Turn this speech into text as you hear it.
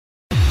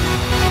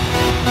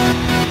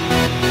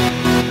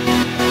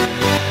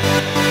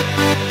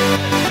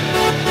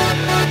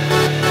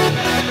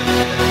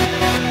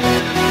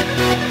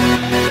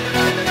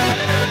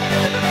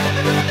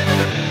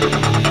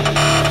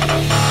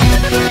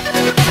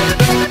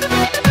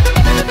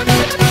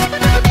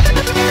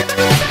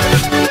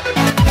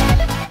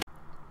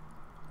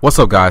What's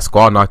up guys,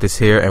 SquallNoctis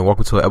here and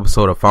welcome to an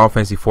episode of Final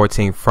Fantasy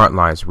XIV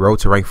Frontlines, Road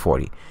to Rank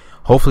 40.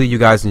 Hopefully you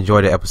guys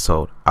enjoyed the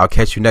episode. I'll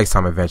catch you next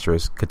time,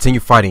 adventurers.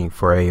 Continue fighting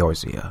for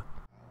Eorzea.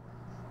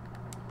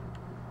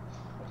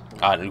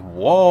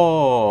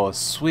 Whoa,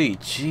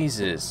 sweet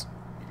Jesus.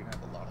 You're gonna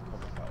have a lot of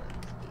cover fire.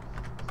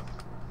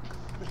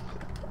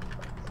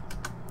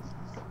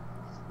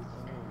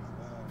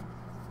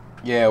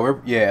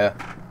 Yeah.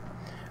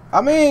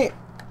 I mean,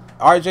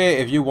 RJ,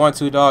 if you want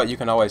to, dog, you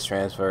can always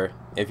transfer.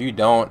 If you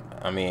don't,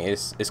 I mean,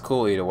 it's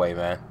cool either way,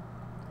 man.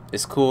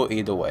 It's cool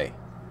either way.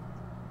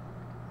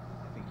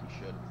 I think you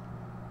should.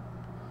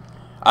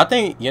 I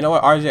think, you know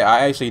what, RJ,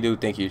 I actually do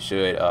think you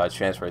should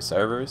transfer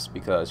servers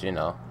because, you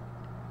know,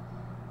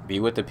 be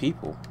with the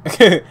people.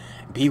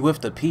 Be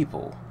with the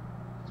people.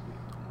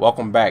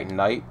 Welcome back,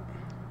 Knight.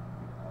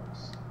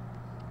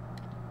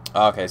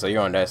 Okay, so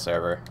you're on that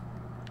server.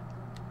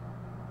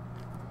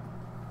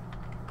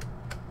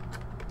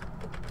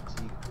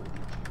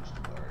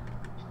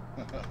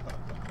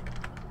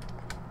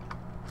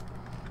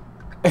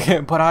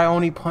 But I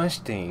only punch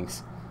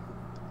things.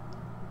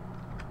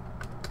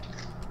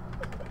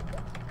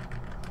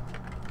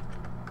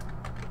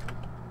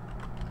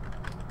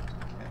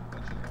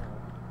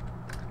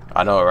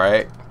 I know,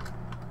 right?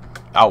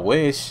 I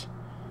wish.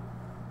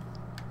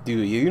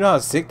 Dude, you know how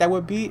sick that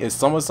would be if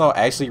somersault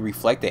actually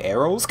reflect the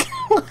arrows?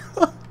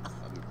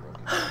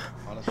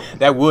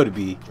 That would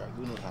be.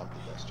 Dragoon would have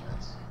the best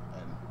chance,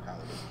 and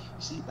Paladin.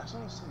 See, that's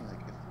what I was saying. Like,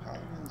 if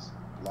Paladin's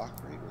block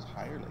rate was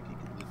higher, like he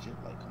could legit,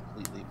 like,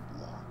 completely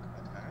block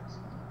attacks.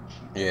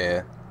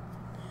 Yeah.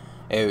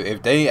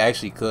 If they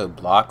actually could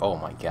block, oh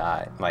my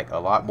god, like a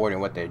lot more than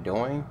what they're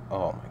doing.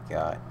 Oh my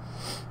god.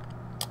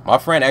 My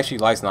friend actually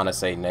likes Nana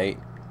Say Nate,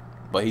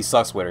 but he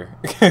sucks with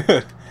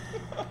her.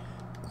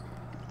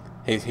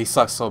 he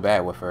sucks so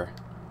bad with her.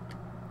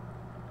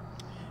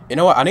 You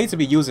know what? I need to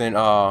be using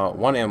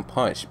 1M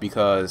punch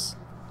because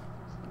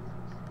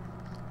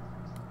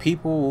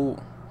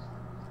people.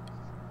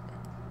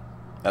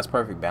 That's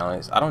perfect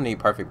balance. I don't need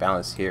perfect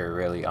balance here,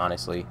 really,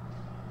 honestly,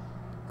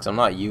 because I'm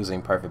not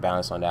using perfect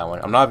balance on that one.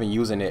 I'm not even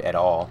using it at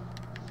all.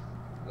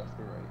 Left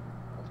or right,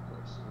 of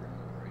course. We're gonna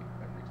go right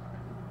every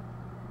time.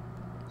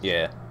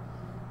 Yeah.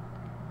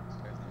 This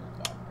guy's name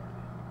is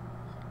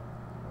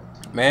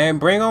Bob. Man,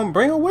 bring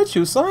them with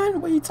you,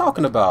 son. What are you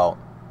talking about?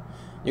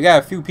 You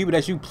got a few people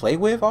that you play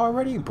with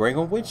already? Bring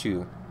them with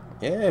you.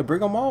 Yeah,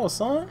 bring them all,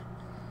 son.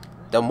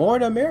 The more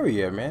the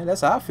merrier, man.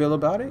 That's how I feel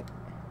about it.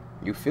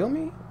 You feel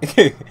me?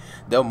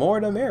 The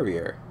more the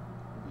merrier.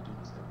 We'll be doing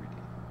this every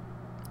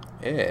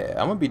game. Yeah,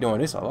 I'm gonna be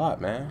doing this a lot,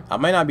 man. I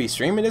might not be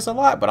streaming this a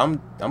lot, but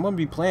I'm gonna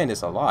be playing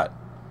this a lot.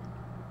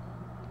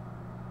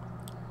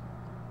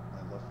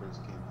 My love for this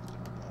game has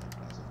been revived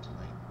as of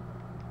tonight.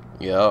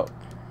 Yup.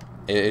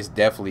 It's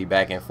definitely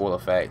back in full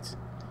effect.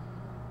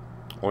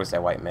 Where's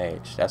that white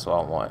mage? That's what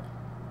I want.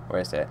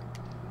 Where's that?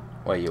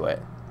 Where you at?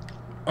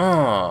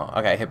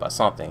 I got hit by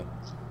something.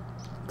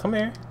 Come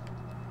here.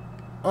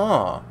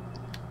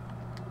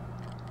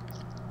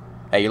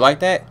 Hey, you like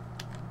that?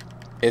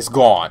 It's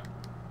gone.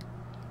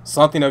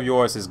 Something of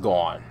yours is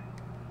gone.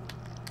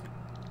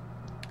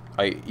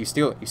 Hey, you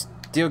still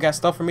got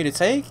stuff for me to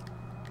take?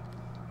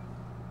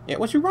 Yeah,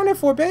 what you running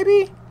for,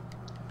 baby?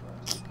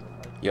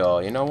 Yo,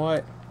 you know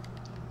what?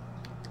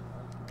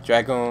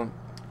 Dragoon,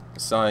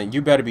 son,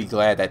 you better be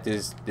glad that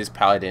this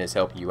paladin is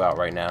helping you out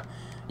right now.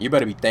 You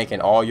better be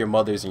thanking all your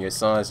mothers and your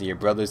sons and your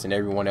brothers and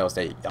everyone else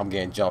that I'm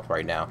getting jumped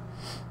right now.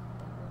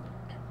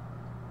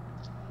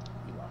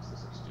 We lost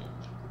this exchange.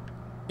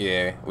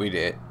 Yeah, we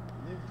did.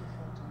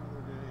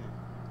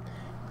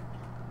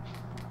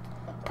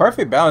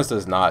 Perfect balance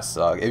does not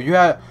suck. If you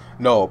have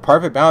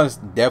perfect balance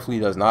definitely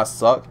does not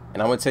suck,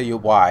 and I'm gonna tell you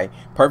why.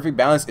 Perfect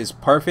balance is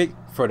perfect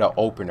for the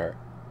opener.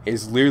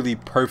 It's literally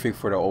perfect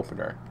for the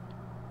opener.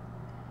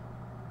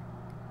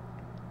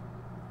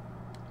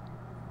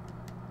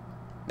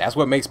 That's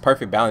what makes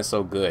perfect balance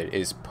so good.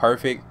 It's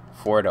perfect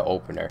for the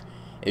opener.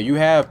 If you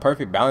have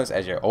perfect balance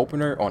as your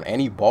opener on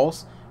any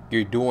boss,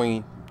 you're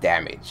doing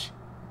damage.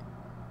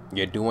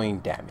 You're doing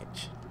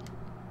damage.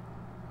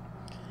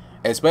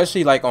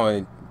 Especially like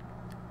on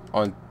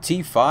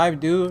T5,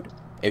 dude.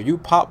 If you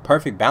pop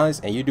perfect balance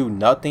and you do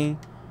nothing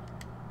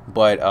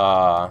but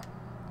add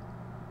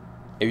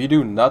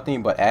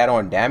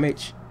on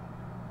damage,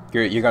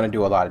 you're gonna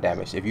do a lot of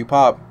damage. If you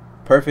pop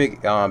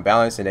perfect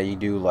balance and then you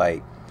do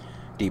like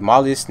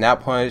Demolish,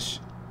 Snap Punch,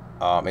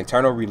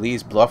 Internal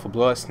Release, Blood for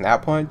Blood,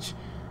 Snap Punch,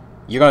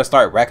 you're gonna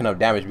start racking up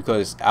damage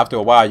because after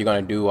a while you're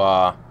gonna do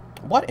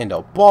what in the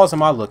balls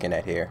am I looking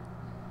at here?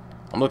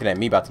 I'm looking at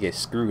me about to get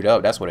screwed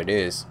up. That's what it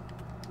is.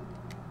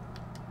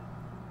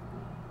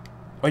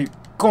 Where you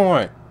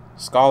going?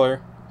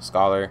 Scholar,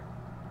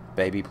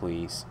 baby,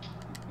 please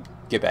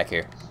get back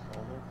here.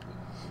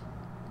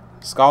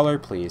 Scholar,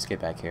 please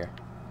get back here.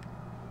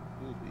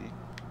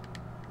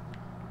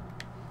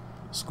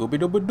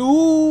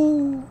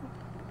 Scooby-Doo-ba-doo.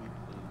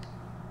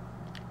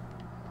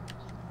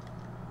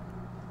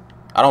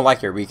 I don't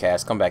like your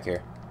recast. Come back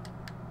here.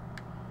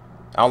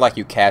 I don't like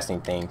you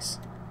casting things.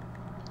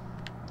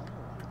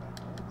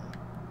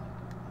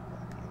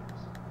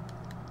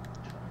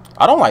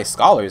 I don't like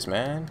scholars,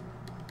 man.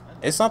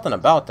 It's something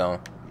about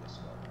them.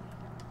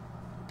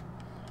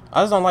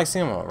 I just don't like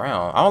seeing them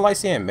around. I don't like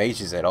seeing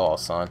mages at all,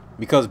 son.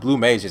 Because blue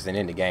mage isn't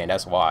in the game,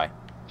 that's why.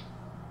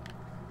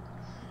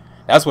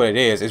 That's what it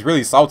is. It's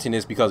really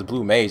saltiness because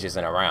blue mage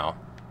isn't around.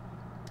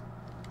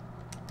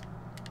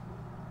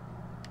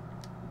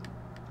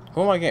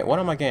 Who am I getting? What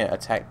am I getting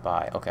attacked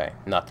by? Okay,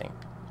 nothing.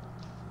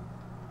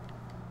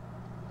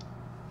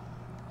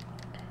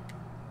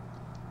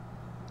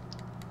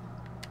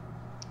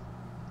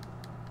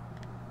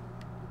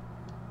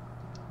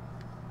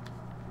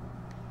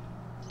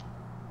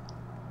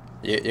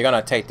 You're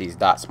gonna take these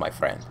dots, my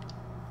friend.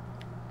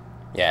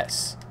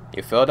 Yes.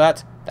 You feel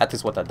that? That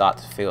is what the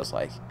dot feels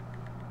like.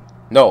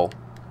 No.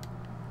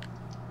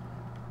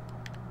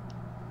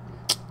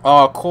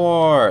 Oh, of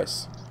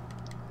course.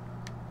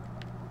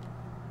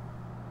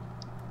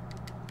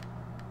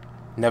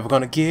 Never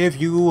gonna give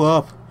you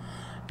up.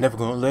 Never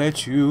gonna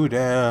let you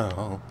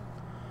down.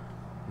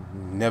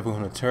 Never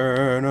gonna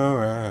turn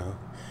around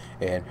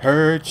and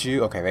hurt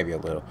you. Okay, maybe a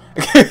little.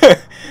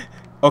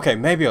 Okay,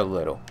 maybe a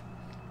little.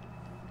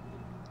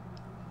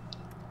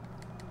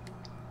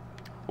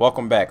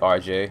 Welcome back,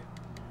 RJ.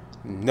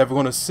 Never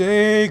gonna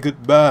say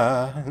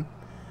goodbye. I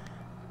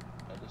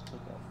just took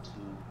out 2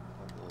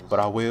 of those. But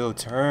I will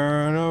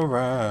turn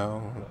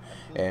around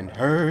and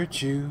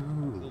hurt you. I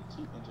killed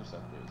 2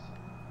 interceptors,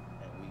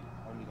 and we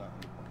hardly got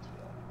any points for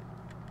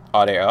that.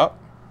 Are they up?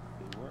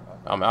 They were up.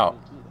 I'm out.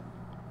 I killed 2 of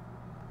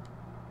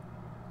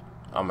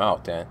them. I'm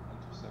out then.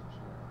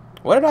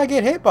 Interception. What did I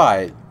get hit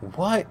by?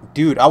 What?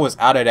 Dude, I was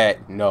out of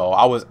that. No,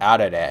 I was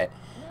out of that.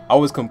 I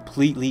was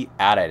completely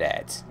out of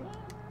that.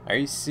 Are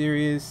you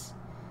serious?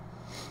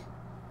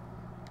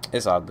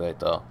 It's all good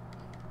though.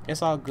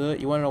 It's all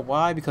good. You wanna know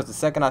why? Because the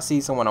second I see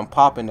someone, I'm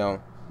popping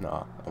them.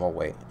 No, I'm gonna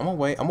wait. I'm gonna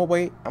wait. I'm gonna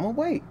wait. I'm gonna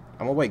wait. I'm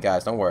gonna wait,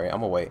 guys. Don't worry. I'm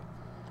gonna wait.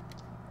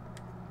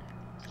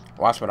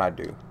 Watch what I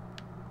do.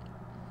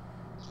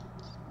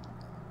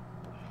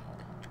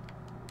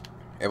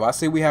 If I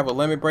see we have a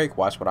limit break,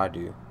 watch what I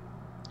do.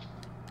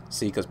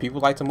 See, because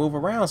people like to move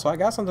around, so I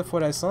got something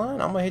for that,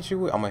 son. I'm gonna hit you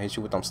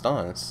with them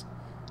stuns.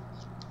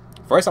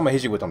 First, I'm gonna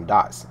hit you with them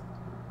dots.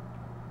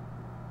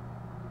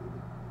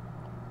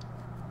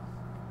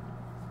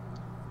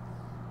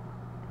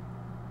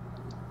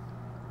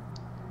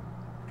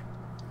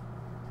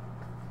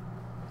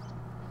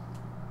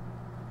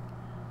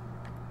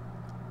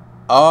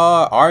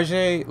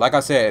 RJ, like I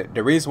said,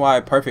 the reason why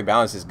Perfect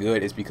Balance is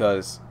good is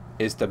because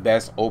it's the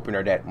best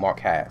opener that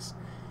Mark has.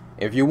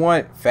 If you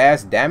want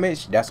fast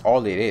damage, that's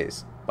all it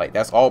is. Like,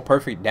 that's all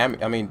perfect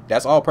damage. I mean,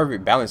 that's all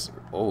Perfect Balance.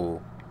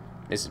 Oh,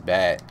 this is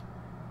bad.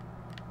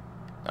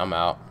 I'm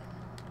out.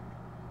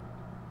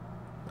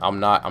 I'm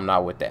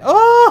not with that.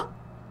 Oh!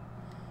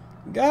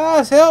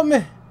 Guys, help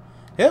me.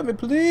 Help me,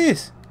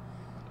 please.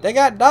 They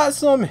got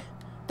dots on me.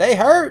 They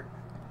hurt.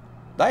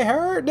 They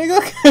hurt,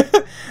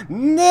 nigga.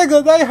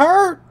 Nigga, they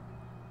hurt.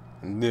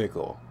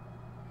 Nigga.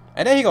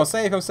 And then he gonna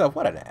save himself.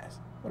 What an ass.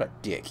 What a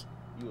dick.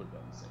 You would have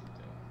done the same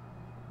thing.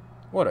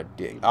 What a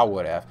dick. I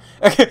would have.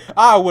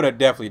 I would have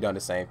definitely done the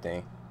same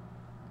thing.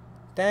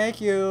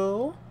 Thank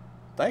you.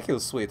 Thank you,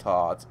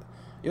 sweetheart.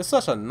 You're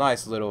such a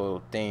nice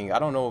little thing. I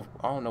don't know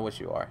what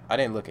you are. I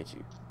didn't look at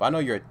you. But I know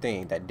you're a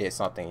thing that did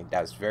something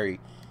that's very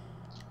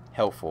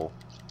helpful.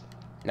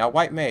 Now,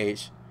 White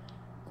Mage,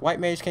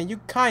 can you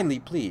kindly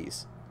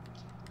please?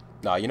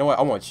 No, you know what?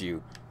 I want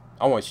you.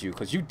 I want you,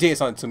 because you did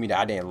something to me that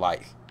I didn't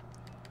like.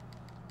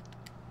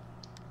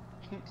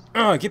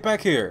 Get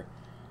back here.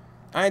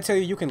 I didn't tell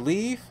you can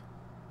leave.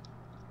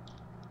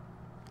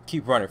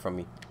 Keep running from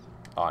me.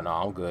 Oh, no,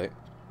 I'm good.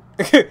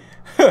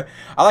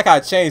 I like how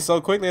it changed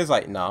so quickly. It's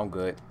like, no, I'm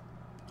good.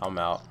 I'm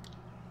out.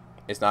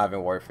 It's not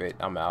even worth it.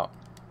 I'm out.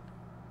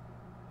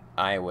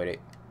 I ain't with it.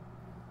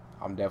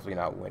 I'm definitely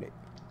not with it.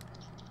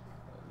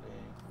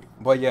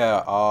 But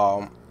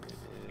yeah,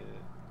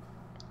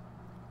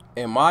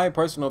 in my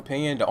personal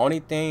opinion, the only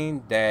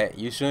thing that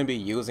you shouldn't be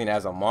using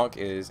as a monk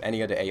is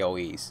any of the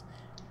AoEs.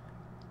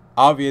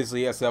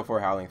 Obviously, except for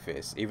Howling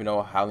Fist. Even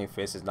though Howling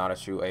Fist is not a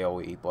true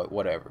AoE, but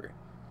whatever.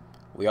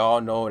 We all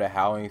know that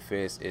Howling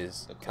Fist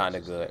is kind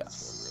of good.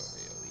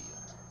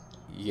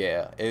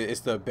 Yeah,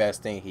 it's the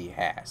best thing he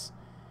has.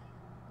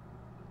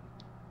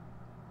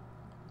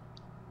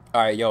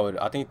 Alright, yo,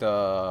 I think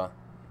the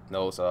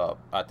nose up.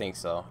 I think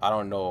so. I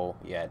don't know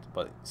yet,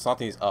 but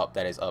something's up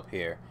that is up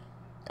here.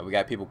 And we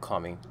got people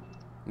coming.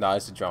 No,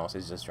 it's the drones.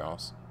 It's just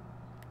drones.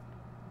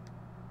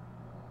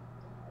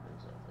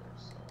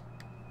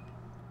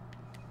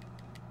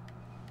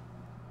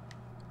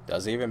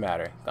 Doesn't even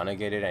matter. Gonna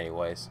get it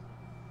anyways.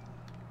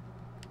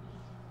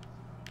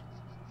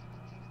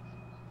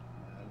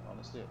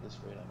 Honestly, at this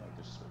rate, I might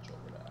just switch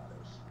over to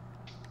Adders.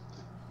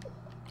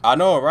 I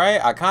know, right?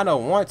 I kind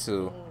of want to.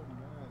 Oh, man.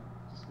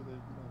 Just gonna,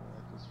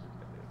 I just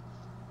forget it.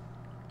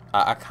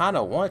 I kind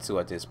of want to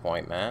at this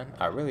point, man.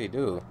 I really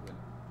do.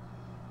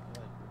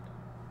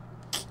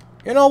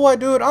 You know what,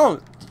 dude? I'm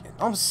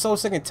so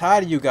sick and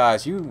tired of you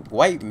guys. You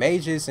white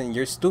mages and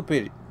your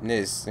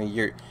stupidness and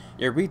your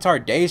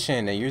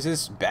retardation and you're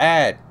just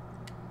bad.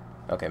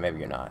 Okay, maybe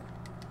you're not.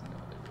 No.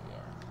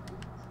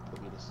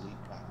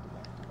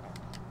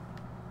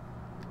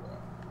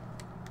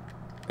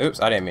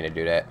 Oops, I didn't mean to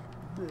do that.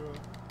 Bruh.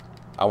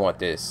 I want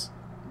this.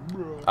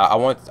 Bruh. I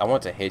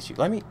want to hit you.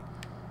 Let me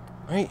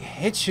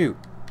hit you.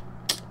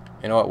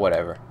 You know what?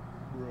 Whatever.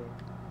 Bruh.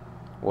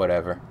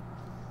 Whatever.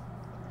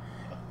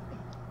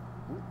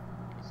 Ooh,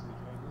 let's see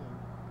what you're doing.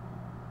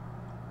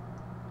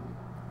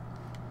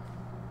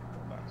 Go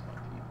back to my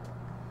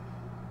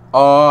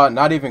people.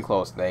 Not even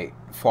close, Nate.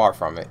 Far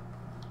from it.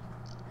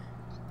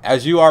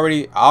 As I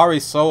already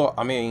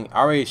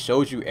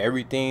showed you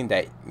everything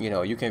that, you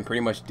know, you can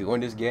pretty much do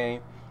in this game,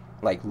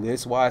 like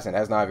list-wise, and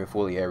that's not even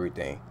fully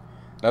everything.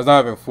 That's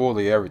not even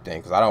fully everything,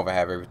 because I don't even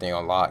have everything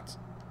unlocked.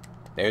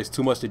 There's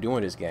too much to do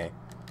in this game.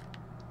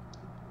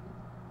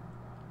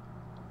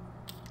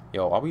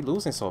 Yo, why are we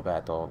losing so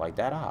bad, though? Like,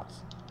 that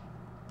ass.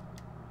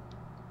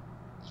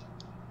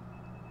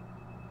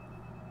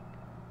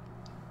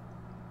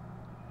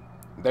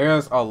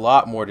 There's a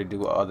lot more to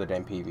do other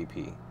than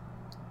PvP.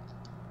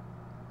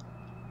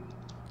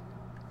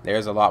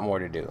 There's a lot more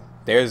to do.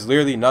 There's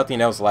literally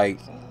nothing else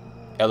like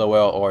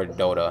LOL or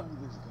Dota.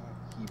 This guy,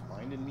 he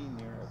blinded me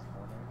near a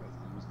corner, but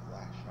he used a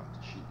last shot to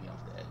shoot me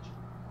off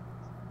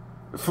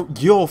the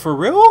edge. Yo, for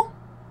real?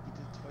 He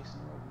did twice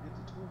in a row. He did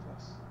the two of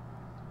us.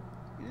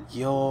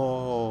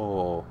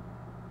 Yo.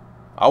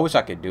 I wish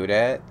I could do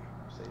that.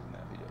 I'm saving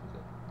that video.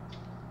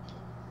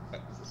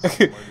 That was the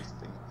smartest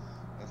thing.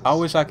 I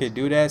wish I could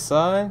do that,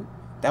 son.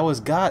 That was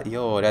God.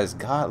 Yo, that's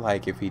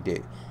God-like if he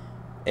did.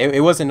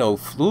 It wasn't no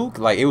fluke.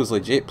 Like, it was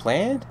legit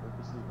planned.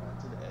 Purposely ran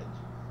to the edge,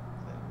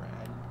 and then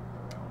ran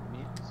around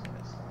me. So when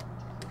I stopped,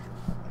 I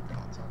put my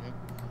dots on him.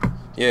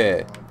 Yeah.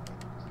 Hit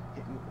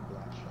me with a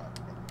blast shot,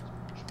 and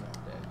pushed me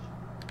off the edge.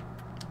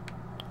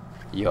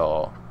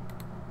 Yo.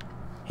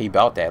 He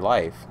bout that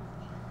life.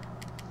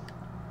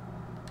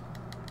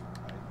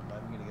 I'm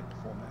not even gonna get the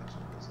full match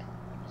of this.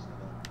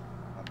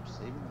 I'm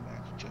saving the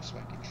match just so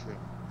I can trim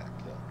that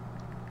kill.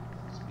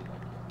 Just be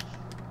like,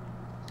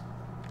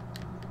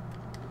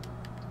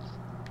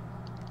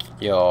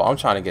 Yo, I'm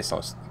trying to get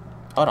some...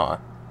 Hold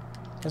on.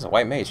 There's a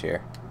white mage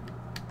here.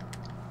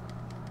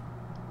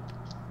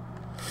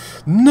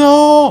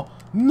 No!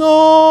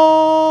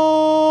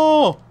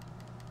 No!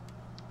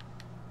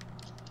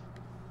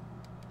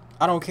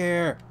 I don't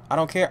care. I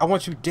don't care. I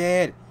want you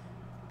dead.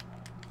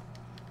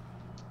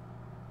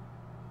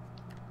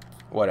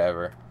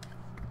 Whatever.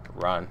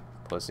 Run,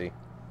 pussy.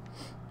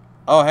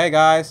 Oh, hey,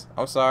 guys.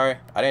 I'm sorry.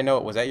 I didn't know.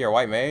 Was that your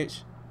white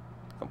mage?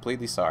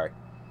 Completely sorry.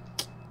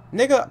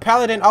 Nigga,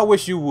 Paladin, I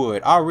wish you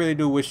would. I really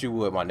do wish you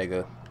would, my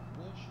nigga.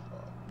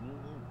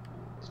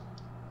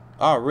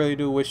 I really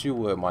do wish you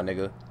would, my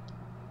nigga.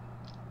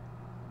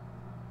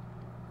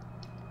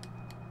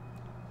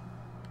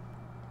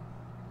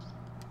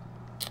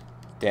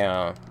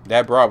 Damn.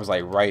 That broad was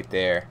like right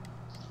there.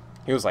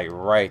 He was like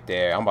right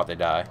there. I'm about to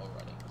die.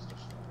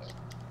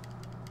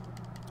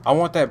 I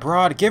want that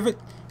broad. Give him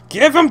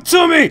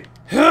to me.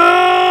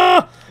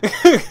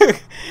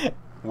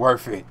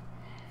 Worth it.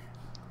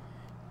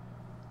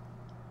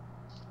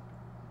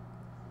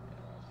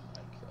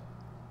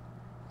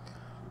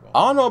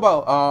 I don't know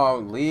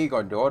about League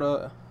or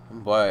Dota,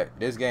 but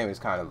this game is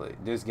kind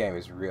of this game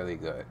is really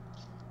good.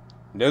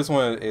 This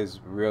one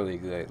is really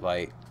good.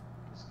 Like,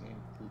 this game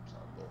poops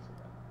on both of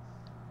them.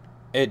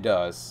 It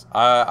does.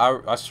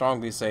 I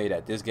strongly say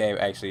that this game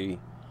actually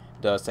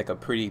does take a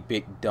pretty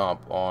big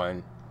dump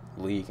on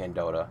League and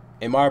Dota,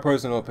 in my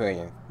personal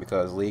opinion,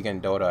 because League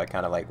and Dota are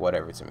kind of like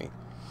whatever to me.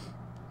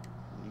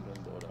 League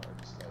and Dota are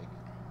just like,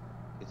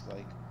 it's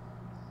like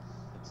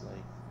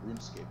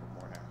RuneScape with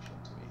more action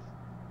to me.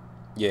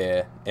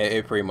 Yeah,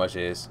 it pretty much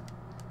is.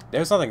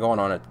 There's something going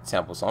on at the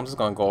temple, so I'm just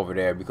gonna go over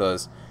there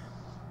because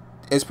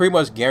it's pretty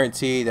much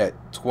guaranteed that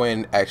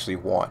Twin actually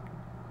won,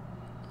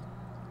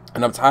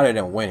 and I'm tired of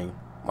them winning.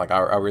 Like,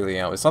 I really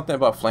am. It's something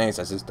about Flames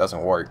that just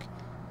doesn't work.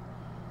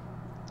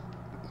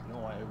 You know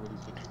why everybody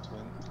picked the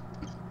Twin?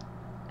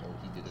 Oh,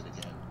 he did it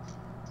again.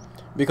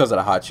 Because of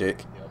the hot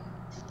chick. Yep.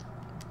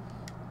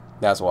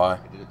 That's why.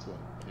 I did it to him.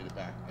 I did it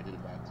back. I did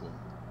it back to him.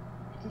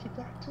 I did it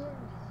back to him.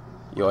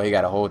 Yo, he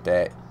gotta hold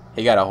that.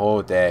 He gotta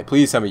hold that.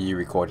 Please tell me you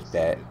recorded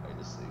that. I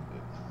just saved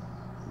it.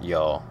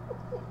 Yo.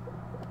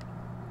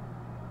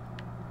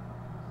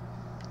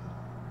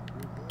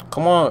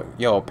 Come on,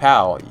 yo,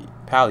 Pally,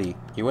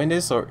 you in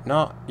this or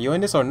no? You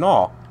in this or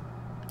no?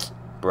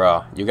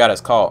 Bruh, you got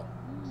us caught.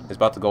 It's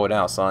about to go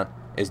down, son.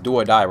 It's do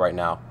or die right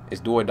now. It's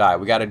do or die.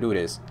 We gotta do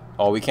this.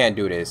 Oh, we can't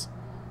do this.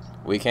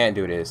 We can't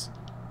do this.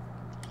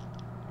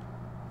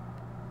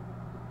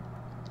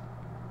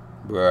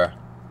 Bruh.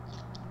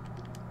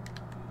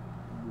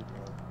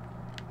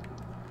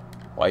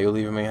 Why you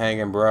leaving me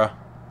hanging, bruh?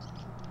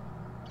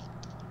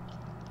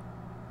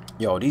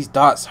 Yo, these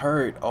dots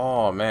hurt.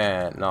 Oh,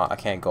 man. No, I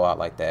can't go out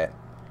like that.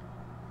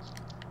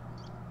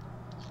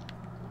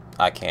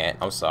 I can't.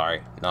 I'm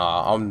sorry. No,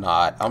 I'm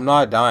not. I'm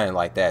not dying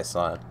like that,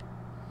 son.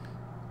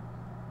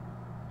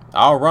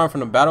 I'll run from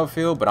the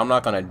battlefield, but I'm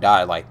not going to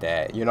die like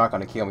that. You're not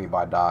going to kill me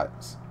by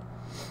dots.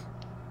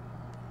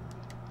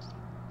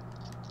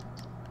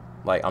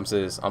 Like, I'm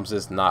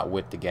just not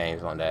with the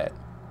games on that.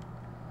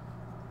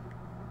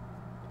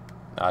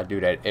 I do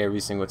that every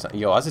single time.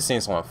 Yo, I just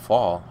seen someone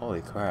fall.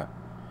 Holy crap.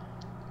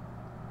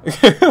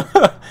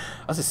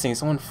 I just seen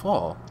someone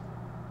fall.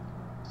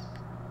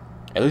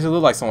 At least it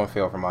looked like someone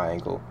fell from my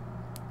angle.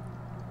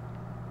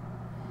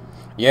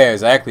 Yeah,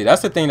 exactly.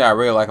 That's the thing that I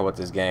really like about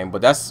this game.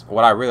 But that's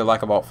what I really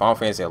like about Final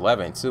Fantasy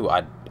 11 too.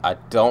 I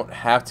don't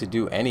have to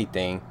do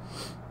anything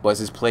but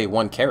just play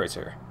one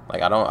character.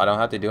 Like I don't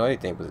have to do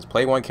anything but just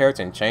play one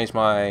character and change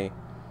my,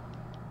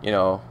 you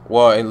know.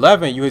 Well, in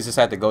 11 you just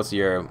have to go to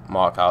your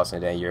mock house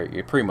and then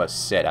you're pretty much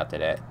set after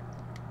that.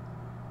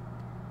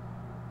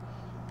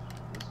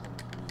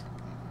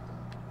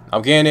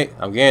 I'm getting it.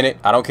 I'm getting it.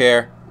 I don't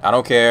care. I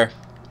don't care.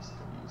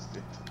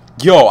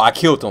 Yo, I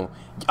killed him.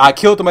 I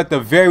killed him at the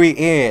very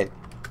end.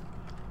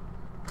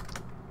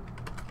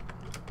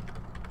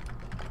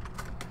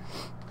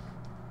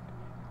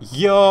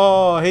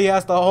 Yo, he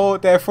has to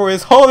hold that for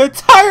his whole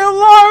entire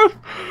life.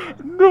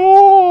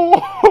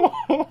 No.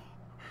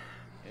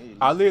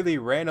 I literally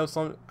ran up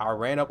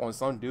on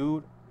some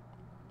dude.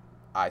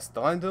 I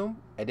stunned him,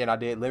 and then I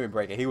did limit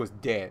break, and he was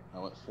dead.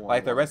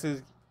 Like the rest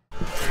is.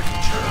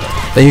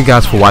 Thank you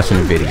guys for watching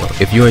the video.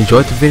 If you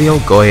enjoyed the video,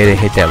 go ahead and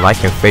hit that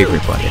like and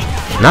favorite button.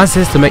 Not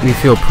just to make me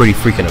feel pretty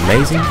freaking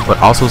amazing, but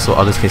also so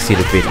others can see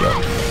the video.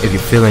 If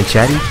you're feeling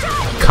chatty,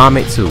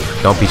 comment too.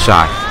 Don't be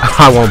shy.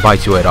 I won't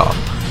bite you at all.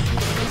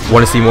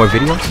 Want to see more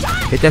videos?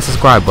 Hit that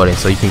subscribe button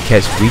so you can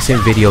catch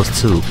recent videos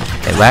too.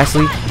 And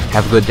lastly,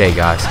 have a good day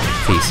guys.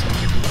 Peace.